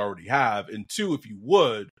what they already have? And two, if you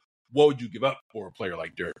would, what would you give up for a player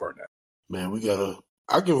like Derek Barnett? Man,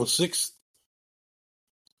 I'll give him 6.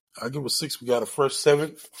 I'll give him 6. We got a fresh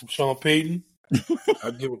 7th from Sean Payton.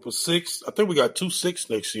 I'll give him a 6. I think we got 2 6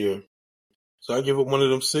 next year. So I give him one of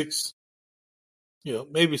them 6.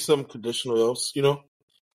 Maybe some conditional else,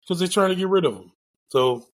 because they're trying to get rid of him.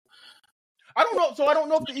 So I don't know. So I don't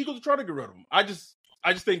know if the Eagles are trying to get rid of him. I just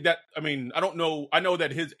think that, I don't know. I know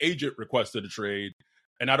that his agent requested a trade,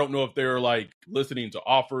 and I don't know if they're like listening to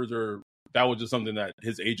offers, or that was just something that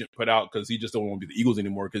his agent put out because he just don't want to be the Eagles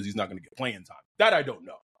anymore because he's not going to get playing time. That I don't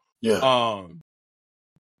know. Yeah.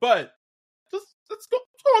 But let's go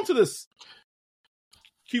on to this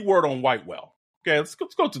keyword on Whitewell. Okay, let's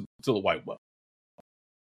go to the Whitewell.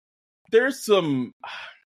 There's some,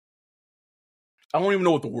 I don't even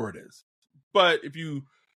know what the word is, but if you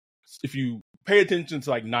pay attention to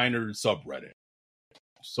like Niners subreddit,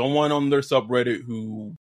 someone on their subreddit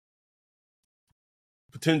who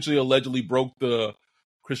potentially allegedly broke the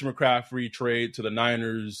Christian McCaffrey trade to the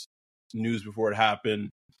Niners news before it happened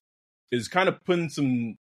is kind of putting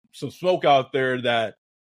some smoke out there that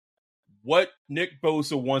what Nick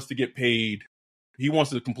Bosa wants to get paid, he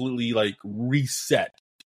wants to completely like reset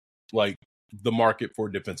like the market for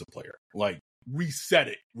a defensive player, like reset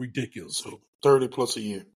it ridiculously. 30 plus a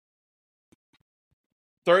year.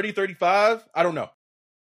 30, 35? I don't know.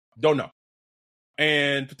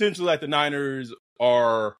 And potentially like the Niners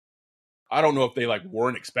are, I don't know if they like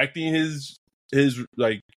weren't expecting his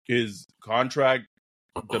contract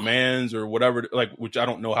demands or whatever, like, which I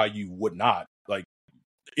don't know how you would not, like,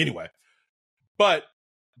 anyway. But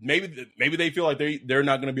maybe they feel like they're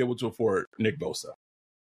not going to be able to afford Nick Bosa.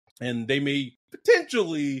 And they may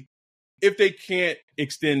potentially, if they can't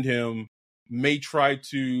extend him, may try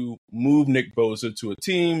to move Nick Bosa to a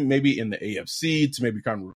team, maybe in the AFC, to maybe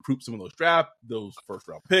kind of recruit some of those first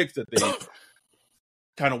round picks that they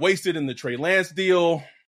kind of wasted in the Trey Lance deal.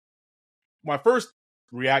 My first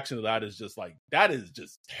reaction to that is just like, that is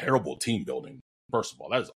just terrible team building. First of all,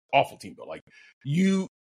 that is awful team building. Like,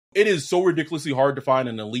 it is so ridiculously hard to find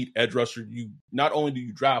an elite edge rusher. You not only do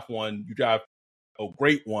you draft one, you draft a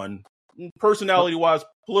great one, personality-wise,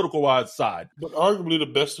 political-wise side. But arguably the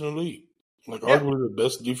best in the league. Arguably the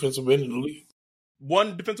best defensive end in the league.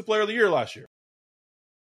 Won Defensive Player of the Year last year.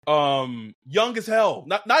 Young as hell.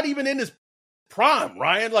 Not even in his prime,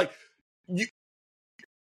 Ryan.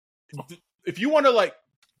 If you want to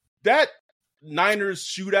that Niners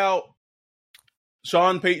shootout,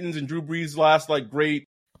 Sean Payton's and Drew Brees' last great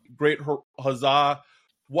huzzah.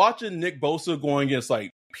 Watching Nick Bosa going against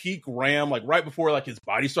peak Ram, right before his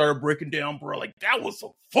body started breaking down, bro. That was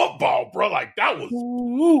some football, bro. That was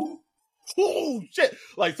ooh, shit.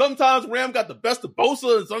 Sometimes Ram got the best of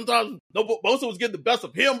Bosa, and sometimes Bosa was getting the best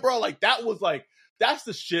of him, bro. That was that's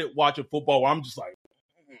the shit watching football where I'm just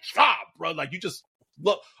stop, bro. You just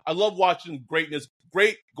look. I love watching greatness.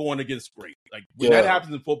 Great going against great. When that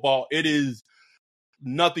happens in football, it is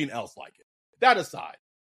nothing else like it. That aside,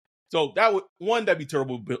 so that'd be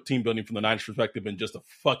terrible team building from the Niners' perspective and just a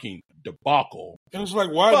fucking debacle. And it's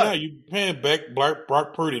why now you paying back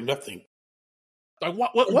Brock Purdy nothing?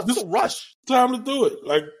 What's the rush? Time to do it.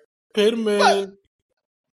 Pay the man.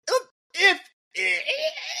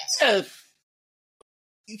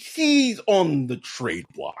 If he's on the trade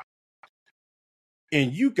block,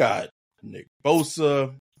 and you got Nick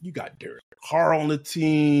Bosa, you got Derek Carr on the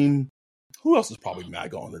team. Who else is probably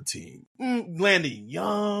MAGA on the team? Landon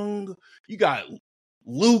Young. You got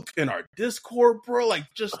Luke in our Discord, bro.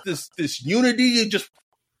 Just this unity. And just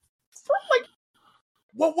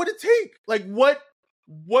what would it take?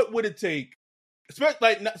 What would it take?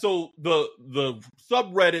 Especially so the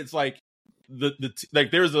subreddits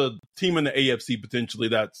there's a team in the AFC potentially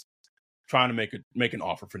that's trying to make an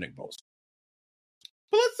offer for Nick Bosa.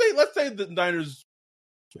 But let's say the Niners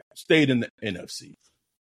stayed in the NFC.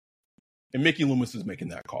 And Mickey Loomis is making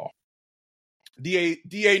that call.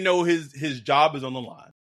 DA know his job is on the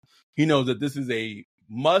line. He knows that this is a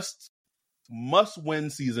must win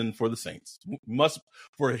season for the Saints.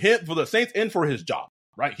 For the Saints and for his job,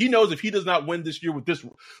 right? He knows if he does not win this year with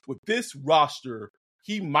this roster,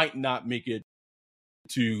 he might not make it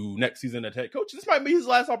to next season as head coach. This might be his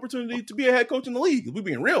last opportunity to be a head coach in the league. If we're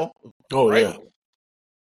being real. Oh, right? Yeah.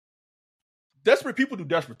 Desperate people do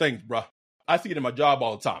desperate things, bro. I see it in my job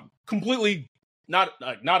all the time. Completely not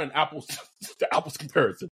an apples to apples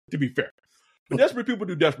comparison, to be fair. But desperate people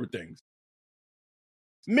do desperate things.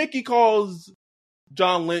 Mickey calls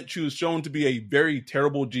John Lynch, who is shown to be a very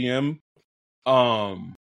terrible GM. What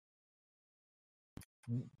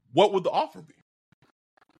would the offer be?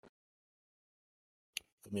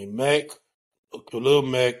 Khalil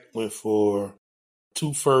Mack went for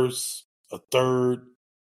 2 firsts, a third,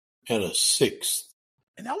 and a 6th.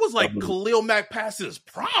 And that was Khalil Mack past his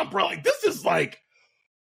prime, bro. This is prime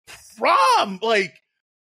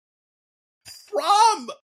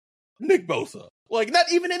Nick Bosa.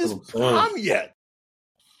 Not even in his prime yet.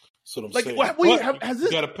 That's what I'm saying.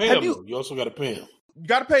 You got to pay him. You also got to pay him. You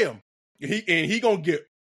got to pay him. He going to get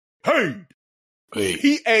paid.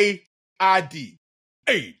 P-A-I-D.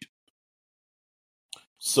 Paid.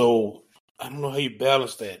 So, I don't know how you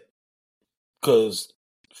balance that. Because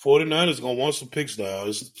 49ers going to want some picks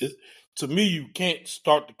now. To me, you can't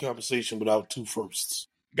start the conversation without 2 firsts.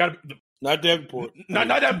 Got to not Davenport. Not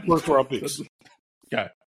Davenport. First round picks. Okay.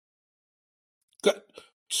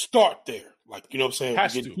 Start there. You know what I'm saying?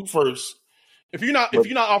 Has get to. 2 firsts. If you're not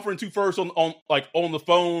offering 2 firsts on the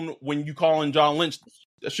phone when you call in John Lynch,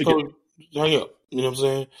 that should hang up. You know what I'm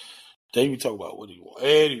saying? Then you talk about what do you want to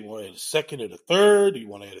add? Do you want to add a second and a third? Do you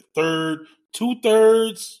want to add a third? 2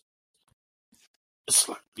 thirds? It's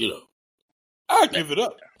I give it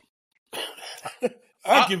up.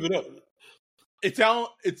 I give it up. It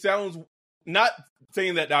sounds not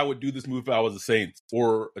saying that I would do this move if I was a Saints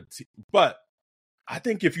or a team, but I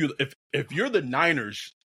think if you're the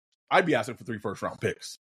Niners, I'd be asking for 3 first-round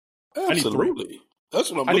picks. Absolutely. I need 3.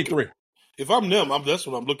 That's what I'm looking for. If I'm them, that's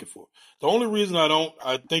what I'm looking for. The only reason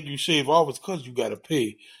I think you shave off is because you got to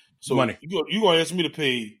pay. So money. You're going to ask me to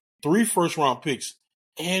pay 3 first-round picks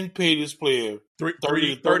and pay this player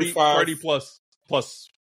 30 plus.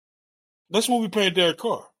 That's what we paying Derek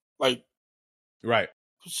Carr. Right.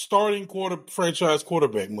 Starting franchise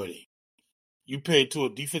quarterback money. You pay to a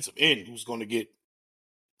defensive end who's going to get,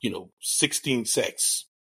 16 sacks.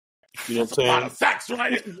 You know what I'm saying? A lot of sacks,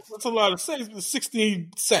 right? That's a lot of sacks.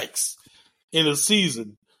 16 sacks in a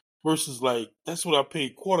season versus that's what I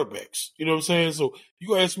pay quarterbacks. You know what I'm saying? So you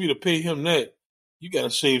going to ask me to pay him that, you got to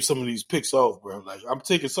shave some of these picks off, bro. I'm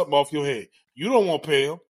taking something off your head. You don't want to pay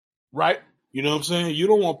him. Right. You know what I'm saying? You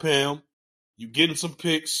don't want to pay him. You getting some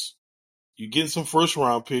picks. You getting some first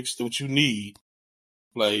round picks that you need.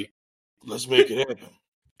 Like, let's make it happen.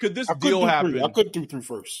 Could this deal happen? I couldn't do 3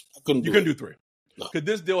 first. You couldn't do 3. No. Could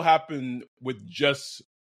this deal happen with just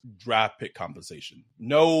draft pick compensation?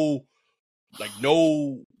 No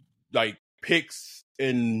picks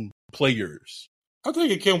and players. I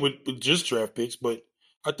think it can with just draft picks, but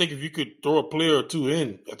I think if you could throw a player or 2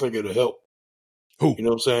 in, I think it'll help. Who? You know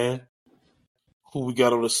what I'm saying? Who we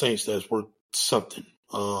got on the Saints that's worth something?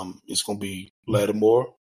 It's gonna be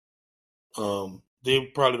Lattimore. They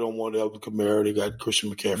probably don't want Alvin Kamara. They got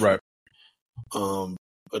Christian McCaffrey. Right.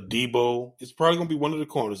 A Debo. It's probably gonna be one of the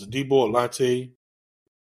corners. A Debo, a Latte.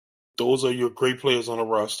 Those are your great players on the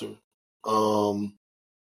roster.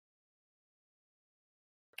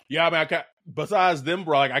 Yeah, I mean, besides them,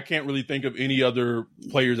 bro, like, I can't really think of any other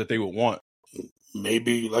players that they would want.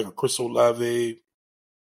 Maybe like a Chris Olave.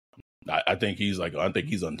 I think he's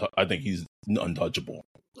untouchable.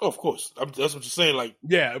 Oh, of course. That's what you're saying. Like,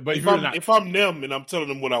 yeah, but if I'm them and I'm telling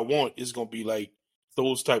them what I want, it's gonna be like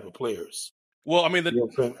those type of players. Well, I mean,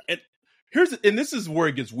 and this is where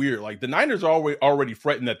it gets weird. Like, the Niners are already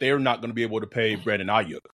fretting that they're not going to be able to pay Brandon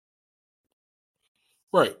Ayuk.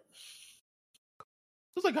 Right.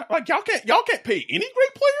 It's like y'all can't pay any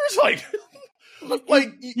great players.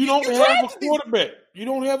 Like you don't have a quarterback. You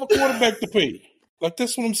don't have a quarterback to pay. Like,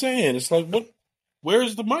 that's what I'm saying. It's like, what?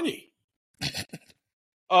 Where's the money?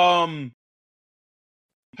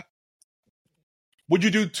 Would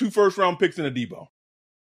you do 2 first-round picks in a Debo?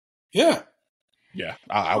 Yeah. Yeah.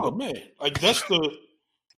 I would. Man. Like, that's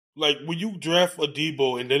like, when you draft a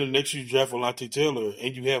Debo and then the next year you draft a Lante Taylor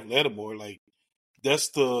and you have Lattimore, like, that's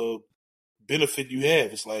the benefit you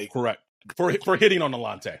have. It's like, correct. For hitting on the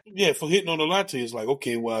Lante. Yeah, for hitting on the Lante, it's like,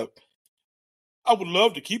 okay, well, I would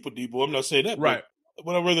love to keep a Debo. I'm not saying that. Right.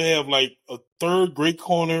 But I'd rather have, like, a third good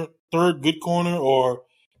corner, or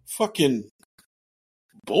fucking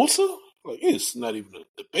Bosa? Like, it's not even a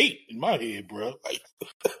debate in my head, bro. Like,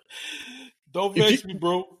 don't vex me,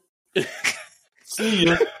 bro. See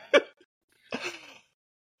ya.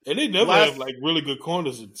 And they never have, like, really good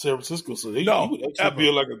corners in San Francisco, so he would actually be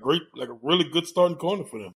like a really good starting corner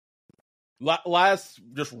for them. Last,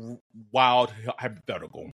 just wild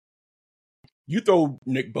hypothetical. You throw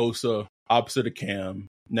Nick Bosa opposite of Cam,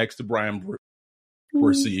 next to Brian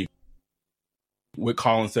Brzee, with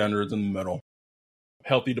Colin Sanders in the middle.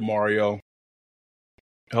 Healthy DeMario.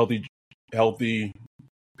 Healthy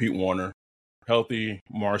Pete Warner. Healthy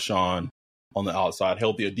Marshawn on the outside.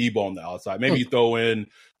 Healthy Adebo on the outside. Maybe throw in,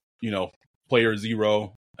 player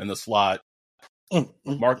 0 in the slot.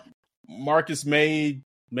 Marcus May,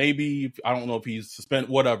 maybe, I don't know if he's suspended,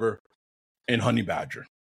 whatever, and Honey Badger.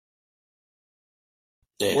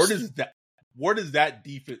 Yes. Where does that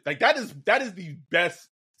defense, like, that is the best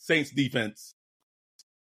Saints defense,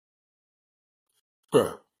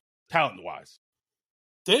 bro, talent wise.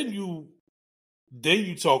 Then you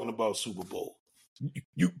talking about Super Bowl.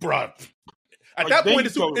 You bro. At that point,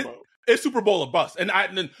 it's Super Bowl or bust. And I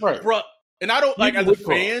don't, like, as a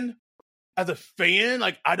fan,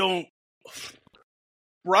 like, I don't.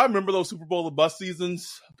 Bro, I remember those Super Bowl or bust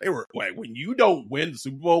seasons. They were, like, when you don't win the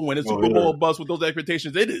Super Bowl, win a Super Bowl or bust with those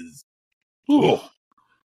expectations, it is. But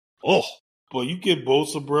you get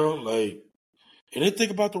Bosa, bro, like, and then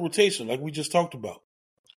think about the rotation, like we just talked about.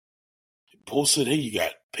 Bosa, then you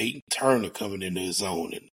got Peyton Turner coming into his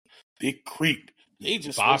own, and Big Creep. They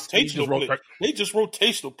just rotational players. They just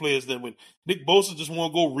rotational players. That when Nick Bosa just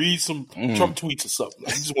want to go read some Trump tweets or something,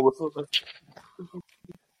 like, he just want to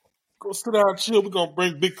go sit down and chill. We're gonna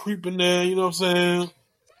bring Big Creep in there. You know what I'm saying?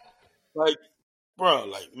 Like, bro,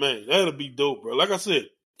 like, man, that'll be dope, bro. Like I said,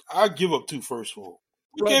 I give up 2 firsts for him.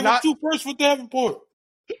 We gave up 2 firsts for Davenport.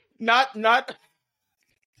 Not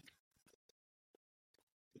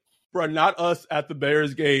us at the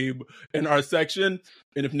Bears game in our section.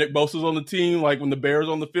 And if Nick Bosa's on the team, like when the Bears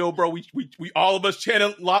on the field, bro, we all of us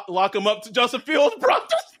chanting lock him up to Justin Fields, bro.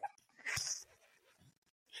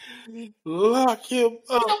 Lock him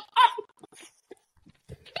up.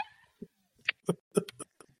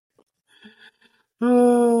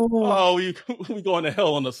 Oh, we going to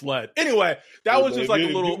hell on the sled. Anyway, that was just like a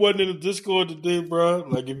little. You wasn't in the Discord today, bro.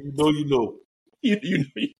 Like, if you know, you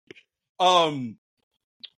know.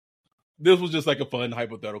 This was just like a fun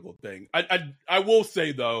hypothetical thing. I will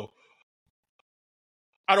say though,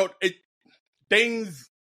 things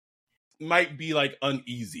might be like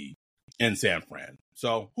uneasy in San Fran.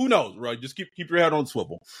 So who knows, right? Just keep your head on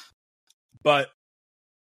swivel. But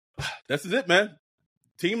this is it, man.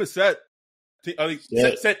 Team is set.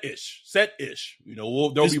 Set-ish.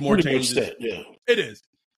 There'll be more changes. Set, yeah. It is.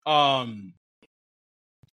 There'll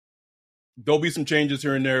be some changes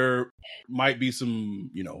here and there. Might be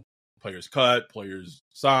some, players cut, players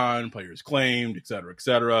signed, players claimed, et cetera, et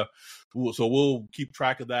cetera. So we'll keep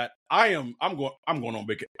track of that. I'm going on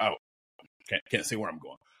vacation. Oh, can't say where I'm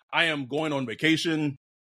going. I am going on vacation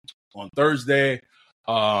on Thursday.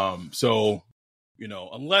 So,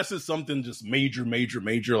 unless it's something just major,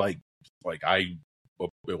 like I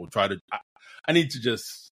will try to, I need to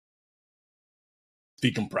just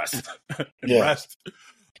decompress and rest,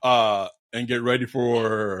 and get ready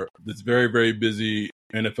for this very, very busy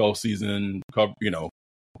NFL season,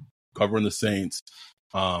 covering the Saints.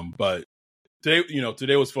 But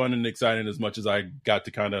today was fun and exciting as much as I got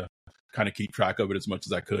to kind of keep track of it as much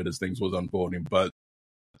as I could as things was unfolding. But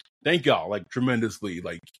thank y'all, tremendously.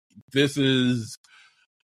 This is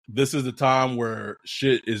the time where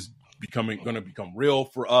shit is going to become real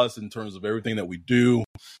for us in terms of everything that we do.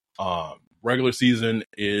 Regular season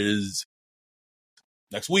is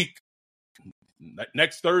next week.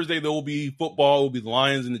 Next Thursday, there will be football. It will be the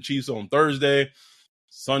Lions and the Chiefs on Thursday.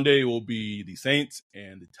 Sunday will be the Saints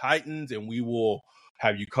and the Titans, and we will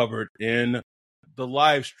have you covered in the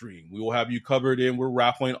live stream. We will have you covered in. We're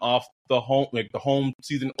raffling off the home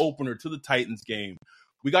season opener to the Titans game.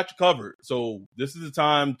 We got you covered. So this is the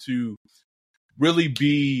time to really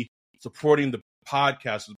be supporting the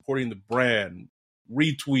podcast, supporting the brand,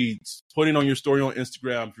 retweets, putting on your story on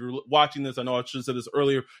Instagram. If you're watching this, I know I should have said this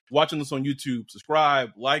earlier, watching this on YouTube,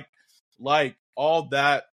 subscribe, like all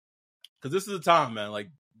that. Because this is the time, man.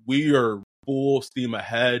 We are full steam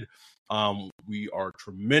ahead. We are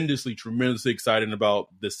tremendously excited about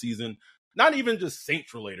this season. Not even just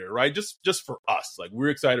Saints related, right? Just for us. We're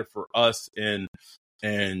excited for us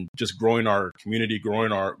and just growing our community,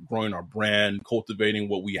 growing our brand, cultivating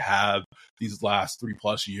what we have these last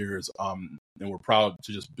 3+ years. And we're proud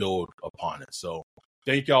to just build upon it. So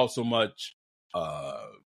thank y'all so much.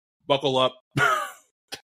 Buckle up.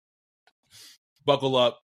 Buckle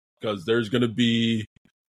up, because there's going to be,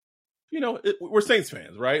 we're Saints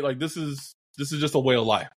fans, right? This is just a way of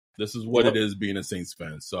life. This is what it is being a Saints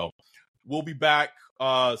fan. So we'll be back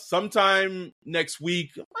sometime next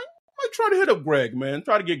week. I might try to hit up Greg, man.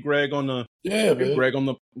 Try to get Greg on the Greg on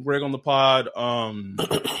the pod.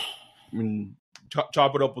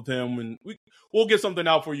 Chop it up with him, and we'll get something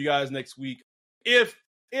out for you guys next week. If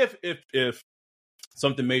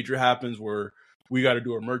something major happens where we got to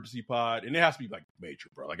do an emergency pod, and it has to be major,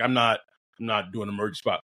 bro. I'm not doing an emergency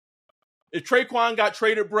pod. If Traquan got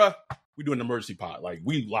traded, bro, we do an emergency pod.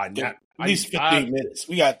 We line that. At least 15 minutes.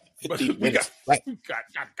 We got 15 minutes. Gotta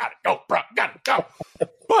go, bro. Gotta go.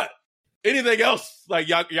 But anything else,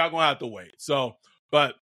 y'all gonna have to wait. So,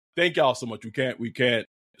 but thank y'all so much. We can't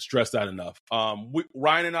stress that enough.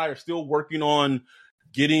 Ryan and I are still working on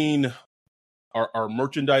getting our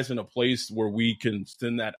merchandise in a place where we can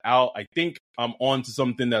send that out. I think I'm on to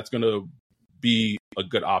something that's going to be a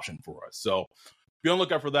good option for us. So be on the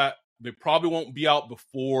lookout for that. They probably won't be out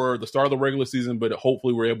before the start of the regular season, but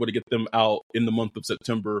hopefully we're able to get them out in the month of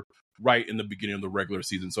September, right in the beginning of the regular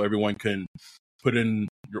season, so everyone can put in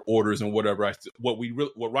your orders and whatever. What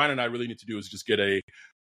Ryan and I really need to do is just get I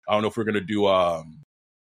don't know if we're going to do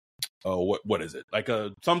what is it?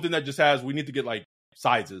 Something that just has, we need to get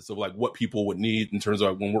sizes of what people would need in terms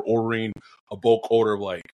of when we're ordering a bulk order of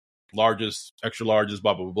largest, extra larges,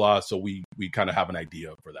 blah, blah, blah, blah. So we kind of have an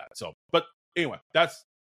idea for that. So, but anyway, that's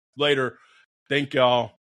later. Thank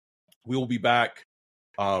y'all. We will be back.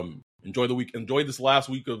 Enjoy the week. Enjoy this last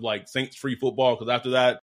week of Saints free football, because after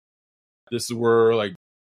that, this is where the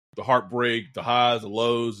heartbreak, the highs, the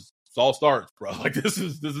lows, it all starts, bro. This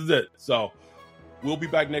is it. So we'll be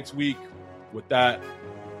back next week. With that,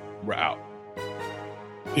 we're out.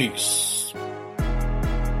 Peace.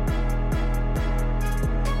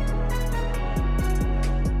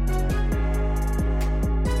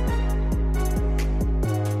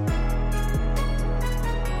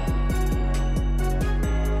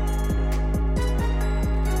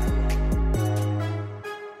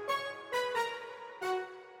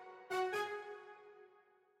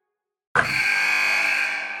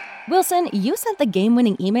 Wilson, you sent the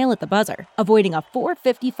game-winning email at the buzzer, avoiding a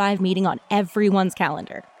 4:55 meeting on everyone's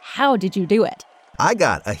calendar. How did you do it? I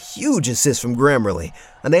got a huge assist from Grammarly,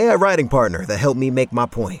 an AI writing partner that helped me make my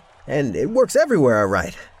point. And it works everywhere I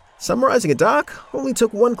write. Summarizing a doc only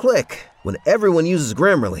took one click. When everyone uses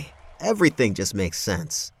Grammarly, everything just makes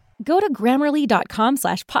sense. Go to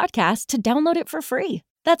Grammarly.com/podcast to download it for free.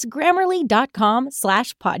 That's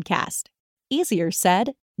Grammarly.com/podcast. Easier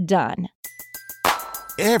said, done.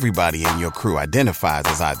 Everybody in your crew identifies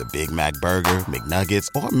as either Big Mac Burger, McNuggets,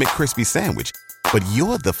 or McCrispy Sandwich. But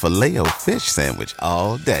you're the Filet-O-Fish Sandwich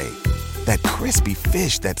all day. That crispy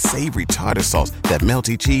fish, that savory tartar sauce, that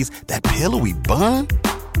melty cheese, that pillowy bun.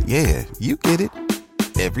 Yeah, you get it.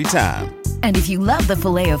 Every time. And if you love the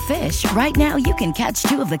Filet-O-Fish, right now you can catch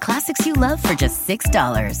 2 of the classics you love for just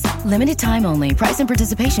 $6. Limited time only. Price and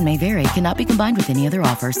participation may vary. Cannot be combined with any other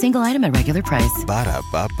offer. Single item at regular price.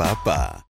 Ba-da-ba-ba-ba.